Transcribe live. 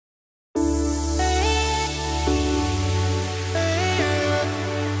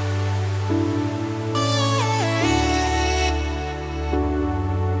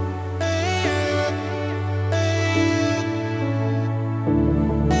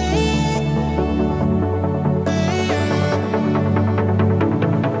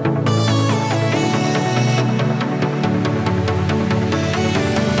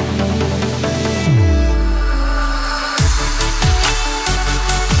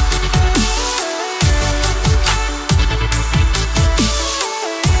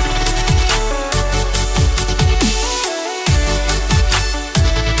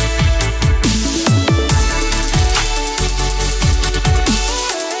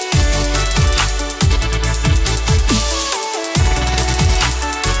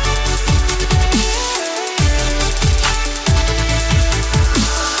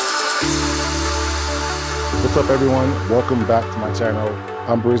everyone, welcome back to my channel.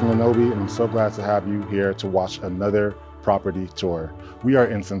 I'm briggsanunobi and I'm so glad to have you here to watch another property tour. We are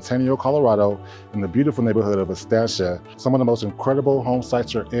in Centennial, Colorado, in the beautiful neighborhood of Estancia. Some of the most incredible home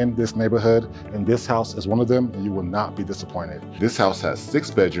sites are in this neighborhood, and this house is one of them, and you will not be disappointed. This house has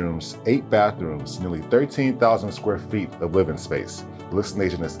 6 bedrooms, 8 bathrooms, nearly 13,000 square feet of living space. The listing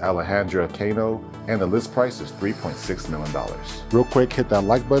agent is Alejandra Cano, and the list price is $3.6 million. Real quick, hit that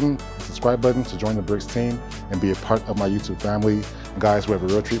like button, subscribe button to join the Briggs team and be a part of my YouTube family. And guys, we have a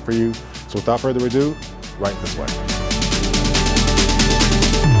real treat for you. So without further ado, right this way.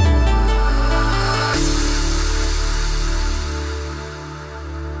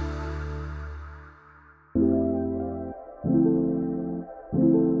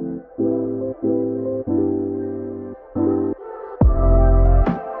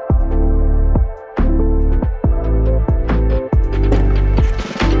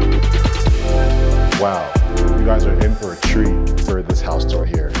 Wow, you guys are in for a treat for this house tour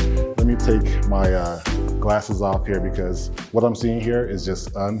here. Let me take my glasses off here because what I'm seeing here is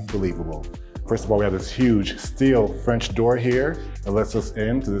just unbelievable. First of all, we have this huge steel French door here that lets us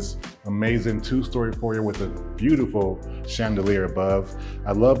into this amazing 2-story foyer with a beautiful chandelier above.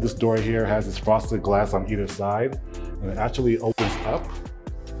 I love this door here. It has this frosted glass on either side, and it actually opens up.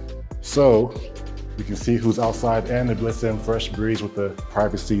 So you can see who's outside and the glisten fresh breeze with the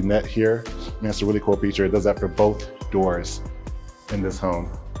privacy net here. And it's a really cool feature. It does that for both doors in this home.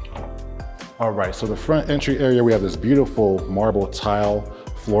 All right, so the front entry area, we have this beautiful marble tile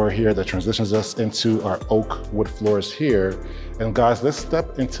floor here that transitions us into our oak wood floors here. And guys, let's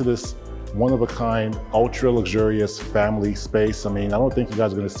step into this one-of-a-kind, ultra-luxurious family space. I mean, I don't think you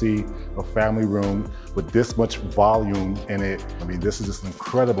guys are gonna see a family room with this much volume in it. I mean, this is just an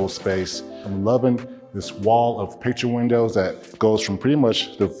incredible space. I'm loving this wall of picture windows that goes from pretty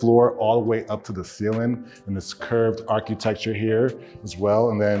much the floor all the way up to the ceiling, and this curved architecture here as well.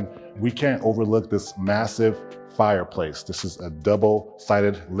 And then we can't overlook this massive fireplace. This is a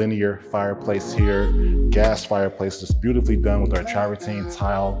double-sided linear fireplace here, gas fireplace, just beautifully done with our travertine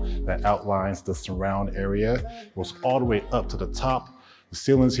tile that outlines the surround area. It goes all the way up to the top. The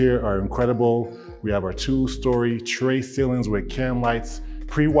ceilings here are incredible. We have our 2-story tray ceilings with can lights,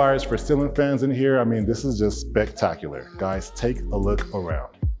 pre-wires for ceiling fans in here. I mean, this is just spectacular. Guys, take a look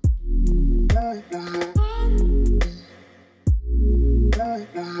around.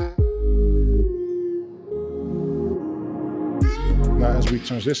 Now, as we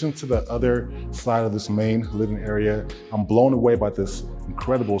transition to the other side of this main living area, I'm blown away by this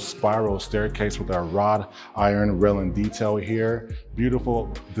incredible spiral staircase with our wrought iron railing detail here.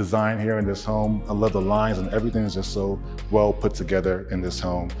 Beautiful design here in this home. I love the lines and everything is just so well put together in this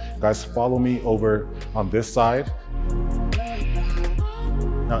home. Guys, follow me over on this side.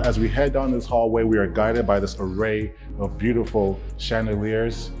 Now, as we head down this hallway, we are guided by this array of beautiful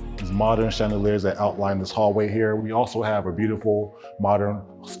chandeliers. These modern chandeliers that outline this hallway here. We also have a beautiful modern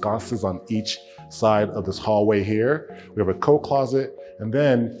sconces on each side of this hallway here. We have a coat closet, and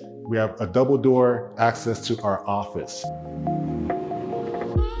then we have a double door access to our office.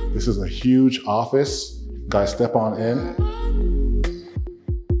 This is a huge office. Guys, step on in.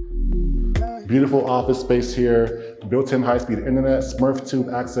 Beautiful office space here. Built-in high-speed internet, Smurf tube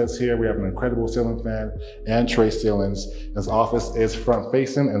access here. We have an incredible ceiling fan and tray ceilings. This office is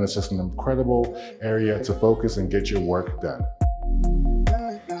front-facing, and it's just an incredible area to focus and get your work done.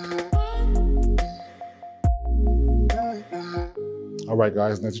 All right,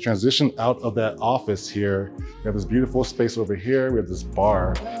 guys, now to transition out of that office here, we have this beautiful space over here. We have this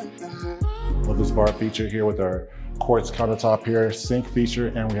bar. Love this bar feature here with our quartz countertop here, sink feature,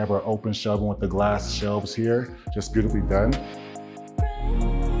 and we have our open shelving with the glass shelves here, just beautifully done.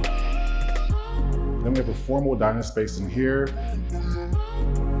 Then we have a formal dining space in here.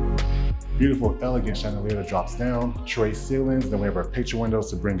 Beautiful, elegant chandelier that drops down, tray ceilings. Then we have our picture windows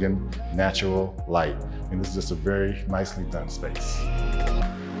to bring in natural light. And this is just a very nicely done space.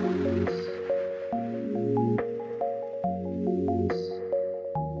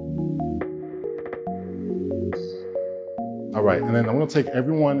 All right, and then I'm gonna take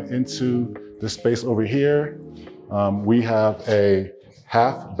everyone into this space over here. We have a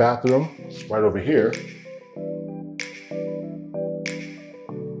half bathroom right over here.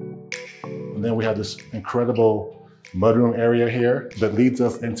 And then we have this incredible mudroom area here that leads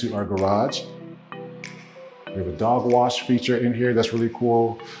us into our garage. We have a dog wash feature in here that's really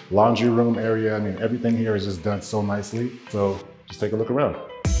cool. Laundry room area. I mean, everything here is just done so nicely. So just take a look around.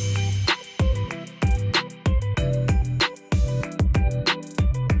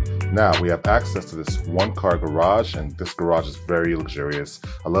 Now we have access to this one-car garage, and this garage is very luxurious.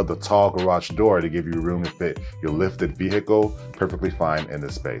 I love the tall garage door to give you room to fit your lifted vehicle perfectly fine in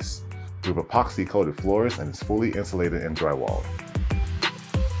this space. We have epoxy coated floors and it's fully insulated and drywalled.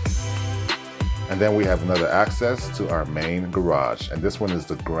 And then we have another access to our main garage, and this one is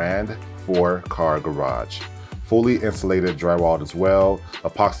the grand 4-car garage. Fully insulated, drywalled as well,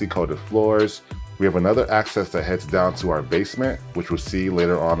 epoxy coated floors. We have another access that heads down to our basement, which we'll see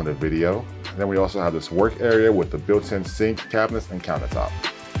later on in the video. And then we also have this work area with the built-in sink, cabinets, and countertop.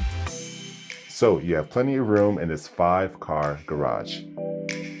 So you have plenty of room in this 5-car garage.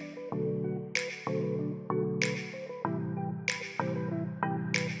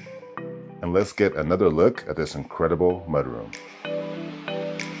 And let's get another look at this incredible mudroom.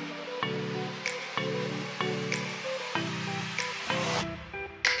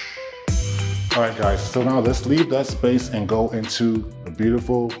 All right guys, so now let's leave that space and go into a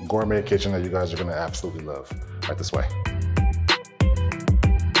beautiful gourmet kitchen that you guys are gonna absolutely love. Right this way.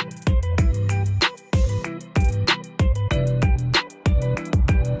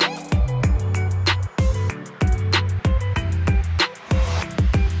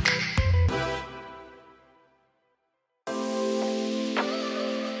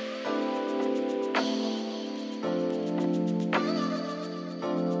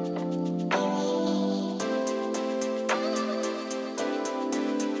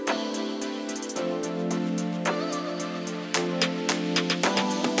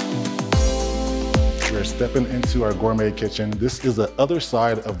 We're stepping into our gourmet kitchen. This is the other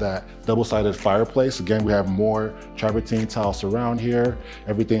side of that double-sided fireplace. Again, we have more travertine tile surround here.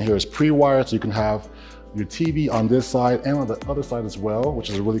 Everything here is pre-wired, so you can have your TV on this side and on the other side as well, which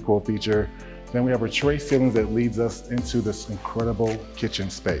is a really cool feature. Then we have our tray ceilings that leads us into this incredible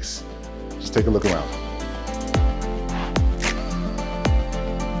kitchen space. Just take a look around.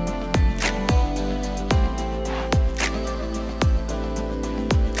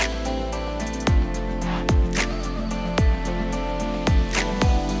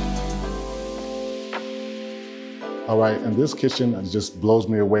 All right, and this kitchen just blows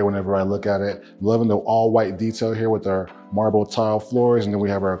me away whenever I look at it. I'm loving the all white detail here with our marble tile floors, and then we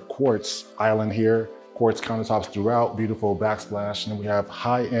have our quartz island here, quartz countertops throughout, beautiful backsplash, and then we have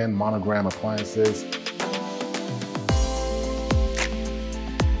high-end Monogram appliances.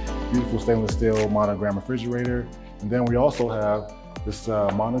 Beautiful stainless steel Monogram refrigerator. And then we also have this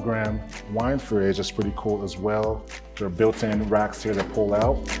Monogram wine fridge that's pretty cool as well. There are built-in racks here that pull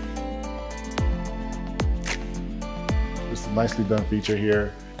out. Just a nicely done feature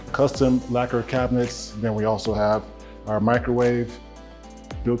here. Custom lacquer cabinets. And then we also have our microwave,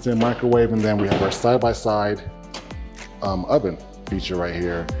 built-in microwave, and then we have our side-by-side oven feature right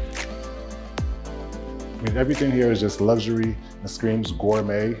here. I mean, everything here is just luxury and screams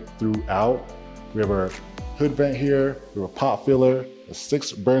gourmet throughout. We have our hood vent here, we have a pot filler, a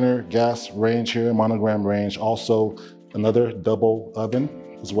 6-burner gas range here, Monogram range, also another double oven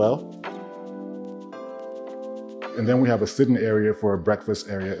as well. And then we have a sitting area for a breakfast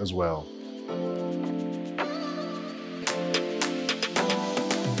area as well.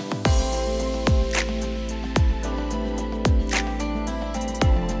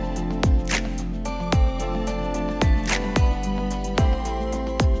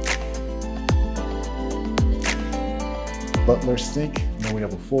 Butler sink, and then we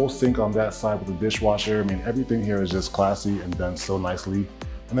have a full sink on that side with a dishwasher. I mean, everything here is just classy and done so nicely.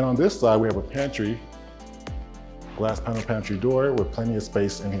 And then on this side, we have a pantry, glass panel pantry door with plenty of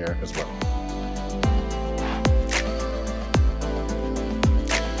space in here as well.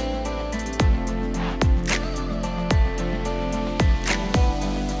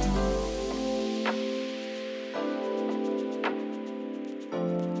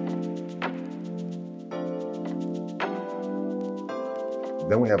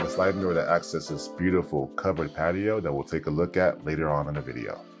 Then we have a sliding door that accesses this beautiful covered patio that we'll take a look at later on in the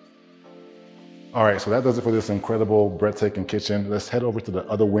video. All right, so that does it for this incredible, breathtaking kitchen. Let's head over to the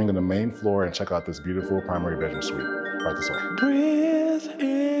other wing of the main floor and check out this beautiful primary bedroom suite. Right this way. Breathe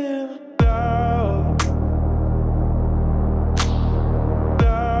in, down,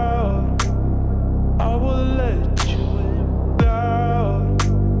 down. I will let you in, down,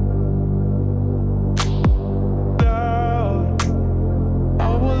 down.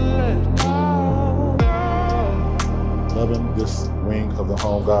 I will let you down. Loving this wing of the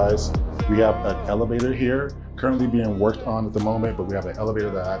home, guys. We have an elevator here, currently being worked on at the moment, but we have an elevator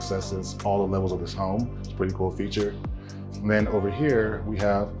that accesses all the levels of this home. It's a pretty cool feature. And then over here, we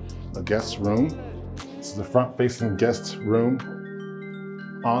have a guest room. This is the front-facing guest room.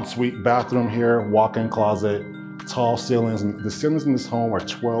 Ensuite bathroom here, walk-in closet, tall ceilings. And the ceilings in this home are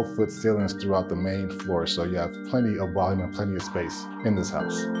 12-foot ceilings throughout the main floor. So you have plenty of volume and plenty of space in this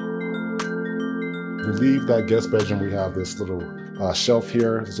house. We leave that guest bedroom. We have this little shelf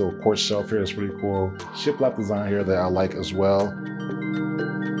here, this little porch shelf here. That's really cool. Shiplap design here that I like as well.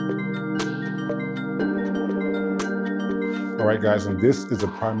 All right, guys, and this is a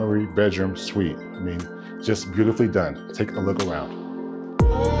primary bedroom suite. I mean, just beautifully done. Take a look around.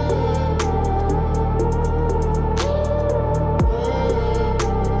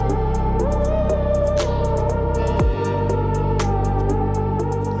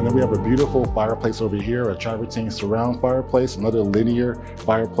 And then we have a beautiful fireplace over here, a travertine surround fireplace, another linear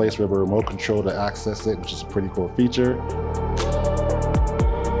fireplace. We have a remote control to access it, which is a pretty cool feature.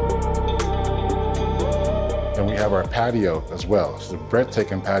 And we have our patio as well. It's a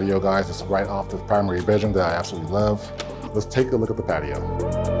breathtaking patio, guys. It's right off the primary bedroom that I absolutely love. Let's take a look at the patio.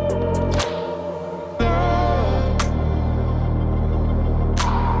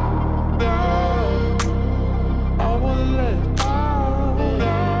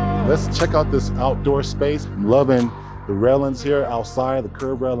 Let's check out this outdoor space. I'm loving the railings here outside, the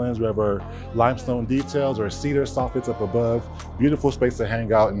curved railings. We have our limestone details, our cedar soffits up above. Beautiful space to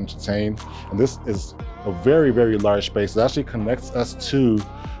hang out and entertain. And this is a very, very large space. It actually connects us to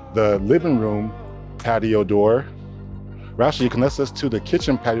the living room patio door. Or actually, it connects us to the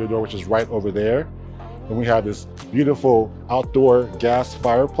kitchen patio door, which is right over there. And we have this beautiful outdoor gas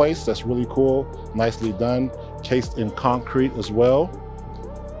fireplace that's really cool, nicely done, cased in concrete as well.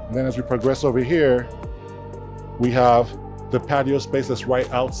 And then as we progress over here, we have the patio space that's right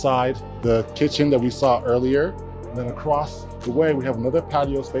outside the kitchen that we saw earlier. And then across the way, we have another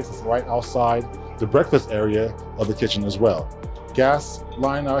patio space that's right outside the breakfast area of the kitchen as well. Gas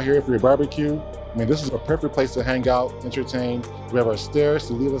line out here for your barbecue. I mean, this is a perfect place to hang out, entertain. We have our stairs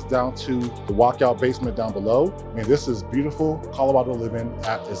to lead us down to the walkout basement down below. I mean, this is beautiful Colorado living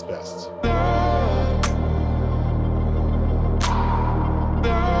at its best.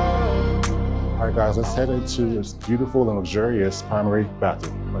 All right, guys, let's head into this beautiful and luxurious primary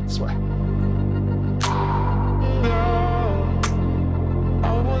bathroom. Right this way.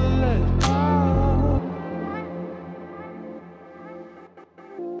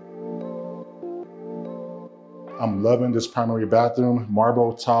 I'm loving this primary bathroom.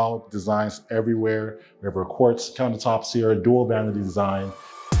 Marble tile designs everywhere. We have our quartz countertops here, dual vanity design.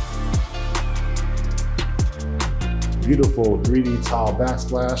 Beautiful 3D tile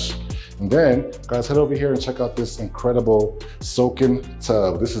backsplash. And then, guys, head over here and check out this incredible soak-in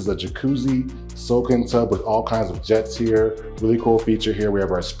tub. This is a jacuzzi soak-in tub with all kinds of jets here. Really cool feature here. We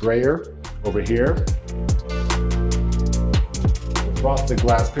have our sprayer over here. Frosted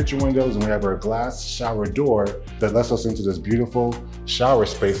glass picture windows, and we have our glass shower door that lets us into this beautiful shower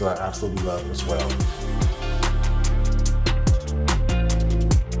space that I absolutely love as well.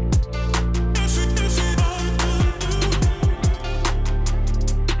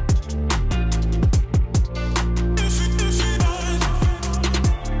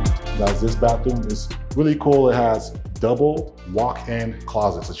 Guys, this bathroom is really cool. It has double walk-in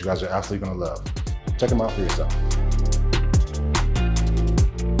closets that you guys are absolutely gonna love. Check them out for yourself.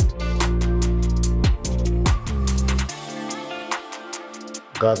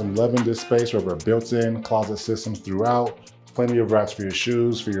 Guys, I'm loving this space. We have our built-in closet systems throughout. Plenty of racks for your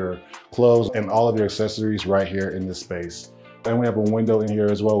shoes, for your clothes, and all of your accessories right here in this space. And we have a window in here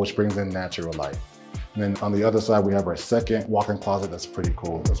as well, which brings in natural light. And then on the other side, we have our second walk-in closet that's pretty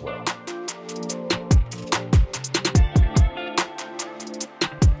cool as well.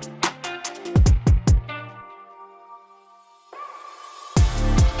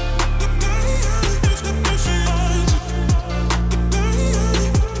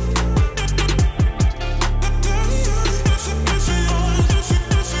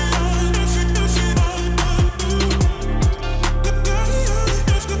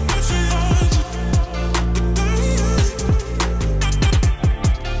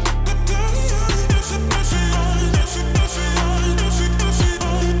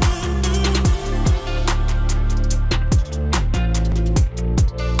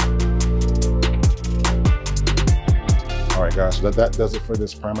 So that does it for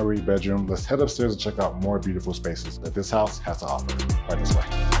this primary bedroom. Let's head upstairs and check out more beautiful spaces that this house has to offer. Right this way.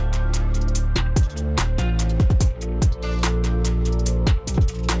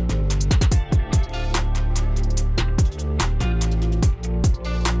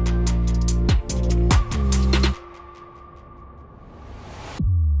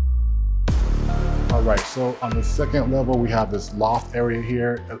 All right, so on the second level, we have this loft area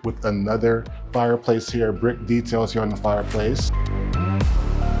here with another fireplace here, brick details here on the fireplace.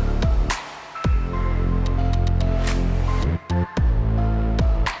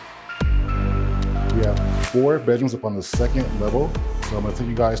 4 bedrooms up on the 2nd level. So I'm gonna take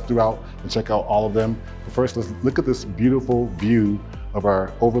you guys throughout and check out all of them. But first, let's look at this beautiful view of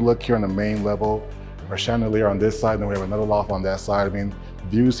our overlook here on the main level. Our chandelier on this side, and then we have another loft on that side. I mean,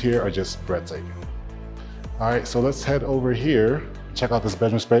 views here are just breathtaking. All right, so let's head over here, check out this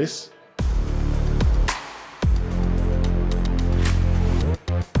bedroom space.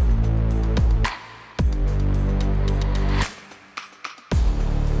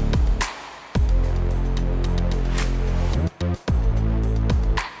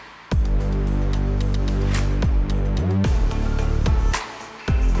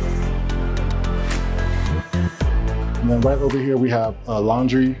 And then right over here, we have a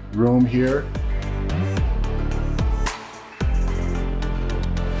laundry room here.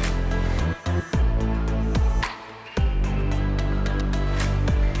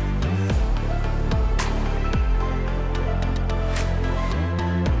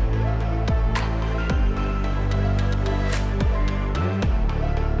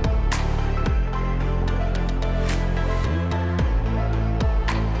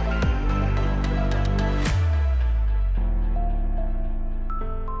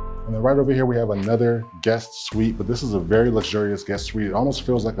 And then right over here, we have another guest suite, but this is a very luxurious guest suite. It almost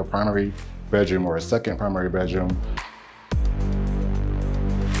feels like a primary bedroom or a second primary bedroom.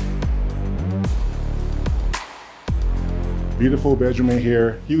 Beautiful bedroom in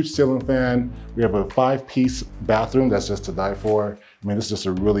here, huge ceiling fan. We have a 5-piece bathroom that's just to die for. I mean, this is just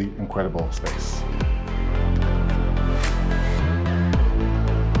a really incredible space.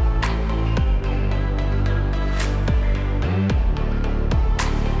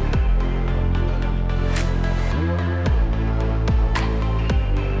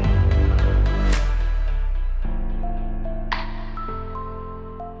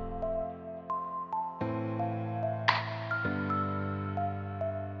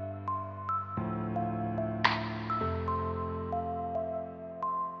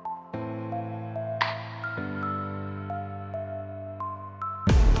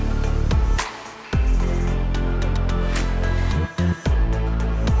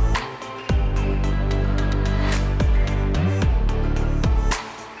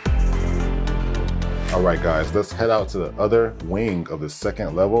 All right, guys, let's head out to the other wing of the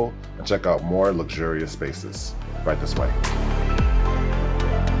 2nd level and check out more luxurious spaces. Right this way.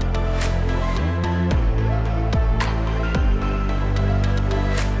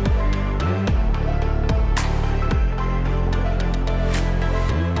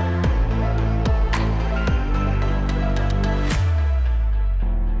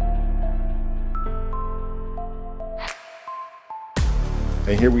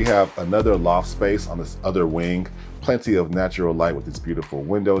 And here we have another loft space on this other wing. Plenty of natural light with these beautiful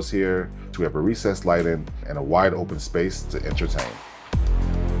windows here. So we have a recessed lighting and a wide open space to entertain.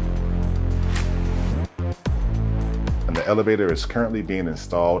 And the elevator is currently being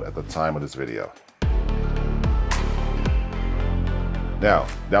installed at the time of this video. Now,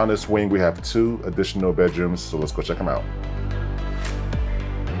 down this wing, we have 2 additional bedrooms, so let's go check them out.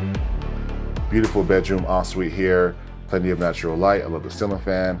 Beautiful bedroom ensuite here. Plenty of natural light. I love the ceiling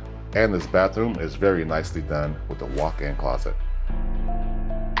fan. And this bathroom is very nicely done with a walk-in closet.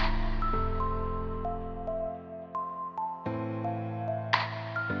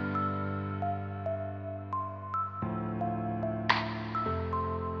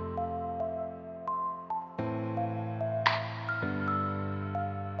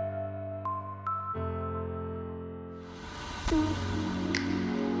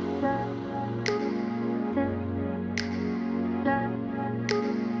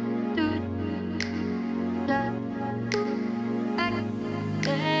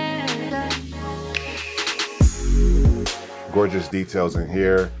 Gorgeous details in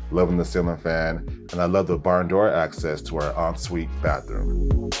here, loving the ceiling fan, and I love the barn door access to our ensuite bathroom.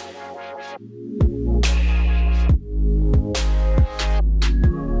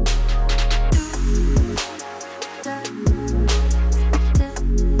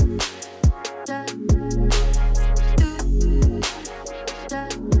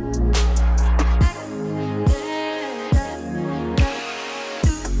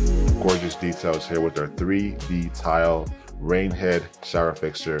 Gorgeous details here with our 3D tile rain head shower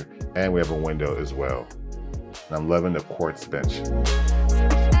fixture, and we have a window as well. And I'm loving the quartz bench.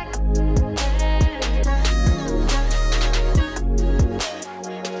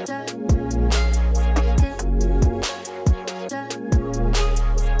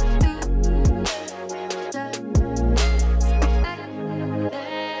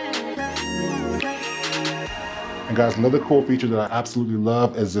 And guys, another cool feature that I absolutely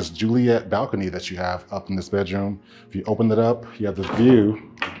love is this Juliet balcony that you have up in this bedroom. If you open it up, you have this view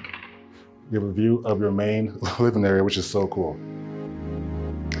You have a view of your main living area, which is so cool.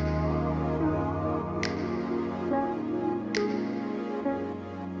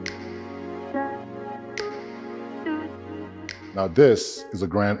 Now this is a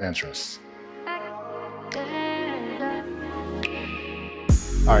grand entrance.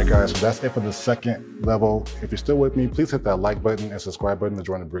 All right guys, so that's it for the second level. If you're still with me, please hit that like button and subscribe button to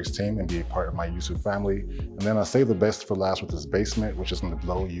join the Briggs team and be a part of my YouTube family. And then I'll save the best for last with this basement, which is gonna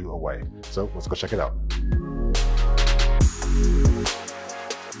blow you away. So let's go check it out.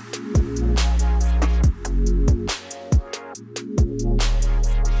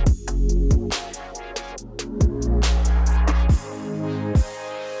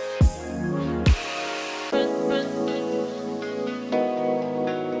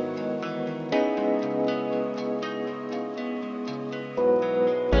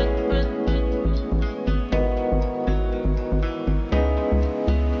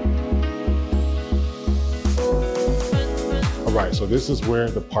 Alright, so this is where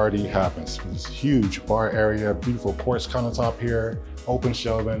the party happens. This huge bar area, beautiful porch countertop here, open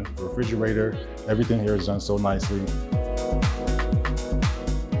shelving, refrigerator. Everything here is done so nicely.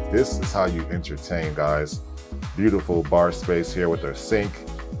 This is how you entertain, guys. Beautiful bar space here with our sink,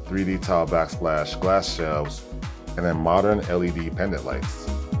 3D tile backsplash, glass shelves, and then modern LED pendant lights.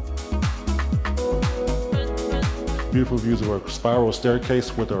 Beautiful views of our spiral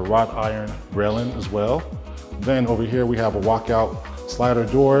staircase with a wrought iron railing as well. Then over here we have a walkout slider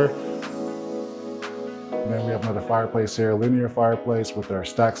door. And then we have another fireplace here, linear fireplace with our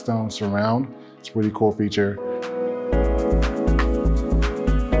stack stone surround. It's a pretty cool feature.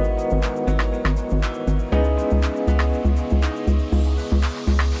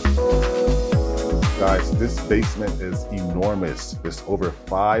 Guys, this basement is enormous. It's over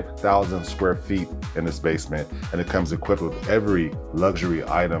 5,000 square feet in this basement, and it comes equipped with every luxury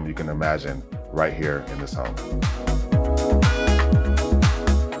item you can imagine right here in this home.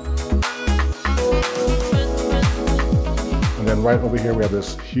 And then right over here, we have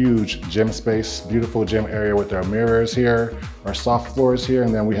this huge gym space, beautiful gym area with our mirrors here, our soft floors here,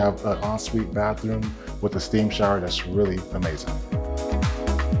 and then we have an ensuite bathroom with a steam shower that's really amazing.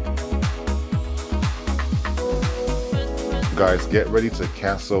 Guys, get ready to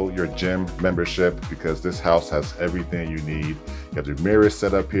cancel your gym membership because this house has everything you need. You have your mirrors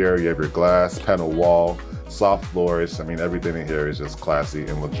set up here, you have your glass panel wall, soft floors. I mean, everything in here is just classy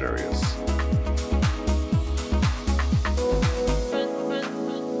and luxurious.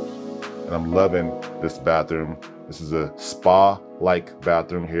 And I'm loving this bathroom. This is a spa-like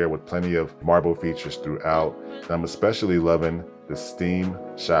bathroom here with plenty of marble features throughout. And I'm especially loving the steam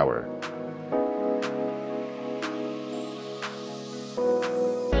shower.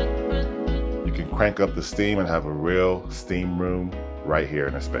 Crank up the steam and have a real steam room right here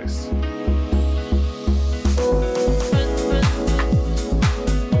in this space.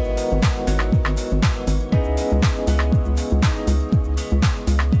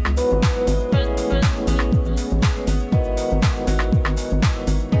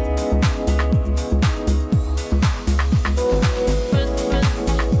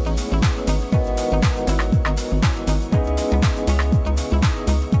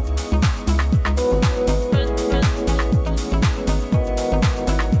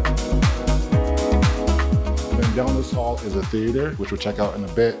 Down this hall is a theater, which we'll check out in a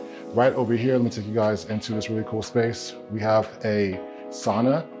bit. Right over here, let me take you guys into this really cool space. We have a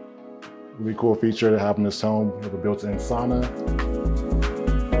sauna, really cool feature to have in this home. We have a built-in sauna.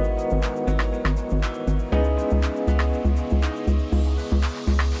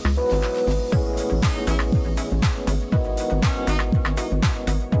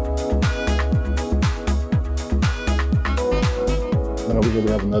 Then over here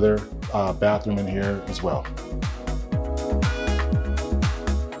we have another bathroom in here as well.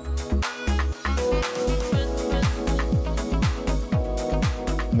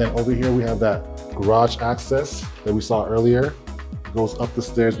 And then over here we have that garage access that we saw earlier. It goes up the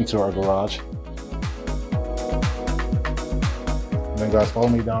stairs into our garage. And then guys, follow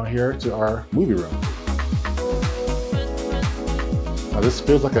me down here to our movie room. Now this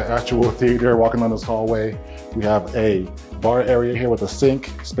feels like an actual theater walking down this hallway. We have a bar area here with a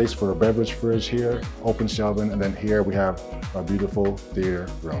sink, space for a beverage fridge here, open shelving, and then here we have our beautiful theater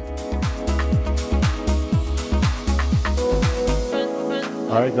room.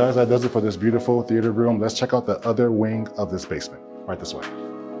 All right, guys, that does it for this beautiful theater room. Let's check out the other wing of this basement, right this way.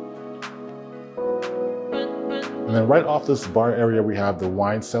 And then right off this bar area, we have the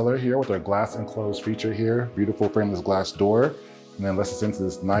wine cellar here with our glass enclosed feature here, beautiful frameless glass door. And then lets us into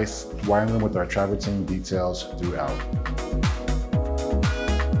this nice wine room with our travertine details throughout.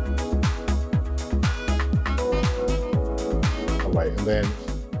 right, and then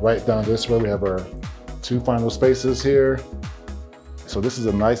right down this way, we have our 2 final spaces here. So this is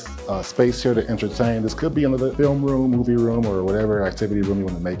a nice space here to entertain. This could be another film room, movie room, or whatever activity room you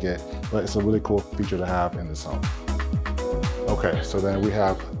want to make it, but it's a really cool feature to have in this home. Okay, so then we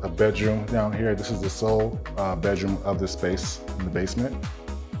have a bedroom down here. This is the sole bedroom of this space in the basement.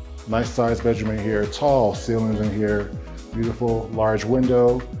 Nice sized bedroom in here, tall ceilings in here, beautiful large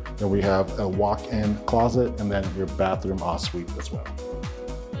window. Then we have a walk-in closet and then your bathroom ensuite as well.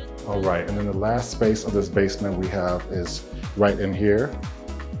 All right, and then the last space of this basement we have is right in here.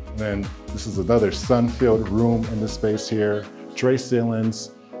 And then this is another sun-filled room in this space here. Tray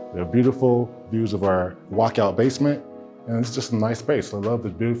ceilings, the beautiful views of our walkout basement. And it's just a nice space. I love the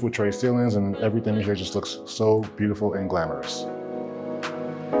beautiful tray ceilings, and everything in here just looks so beautiful and glamorous.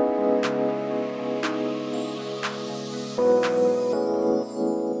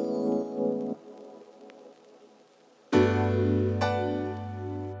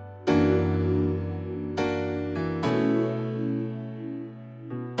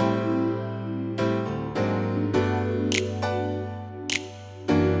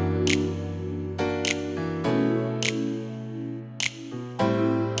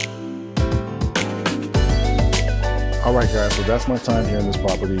 All right, guys, so that's my time here in this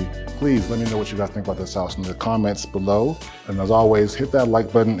property. Please let me know what you guys think about this house in the comments below. And as always, hit that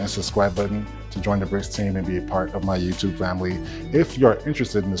like button and subscribe button to join the Bricks team and be a part of my YouTube family. If you're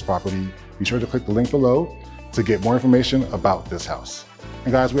interested in this property, be sure to click the link below to get more information about this house.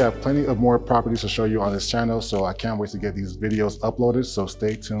 And guys, we have plenty of more properties to show you on this channel, so I can't wait to get these videos uploaded, so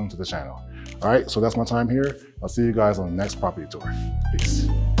stay tuned to the channel. All right, so that's my time here. I'll see you guys on the next property tour. Peace.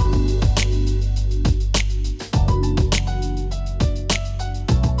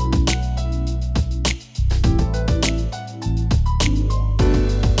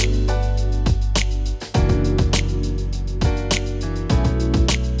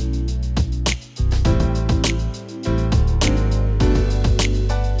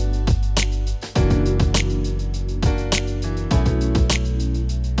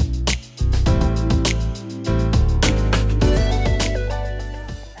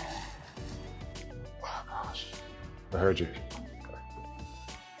 I heard you. Okay.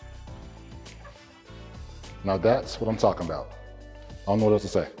 Now that's what I'm talking about. I don't know what else to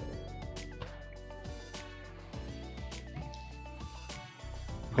say.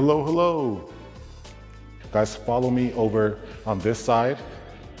 Hello, hello. Guys, follow me over on this side.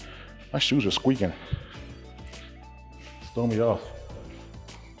 My shoes are squeaking. It's throwing me off.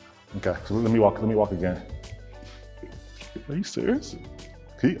 Okay, so let me walk again. Are you serious?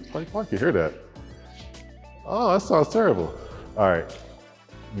 I can hear that. Oh, that sounds terrible. All right.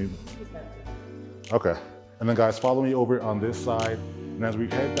 Okay. And then guys, follow me over on this side. And as we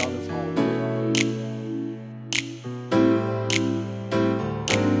head down this hallway,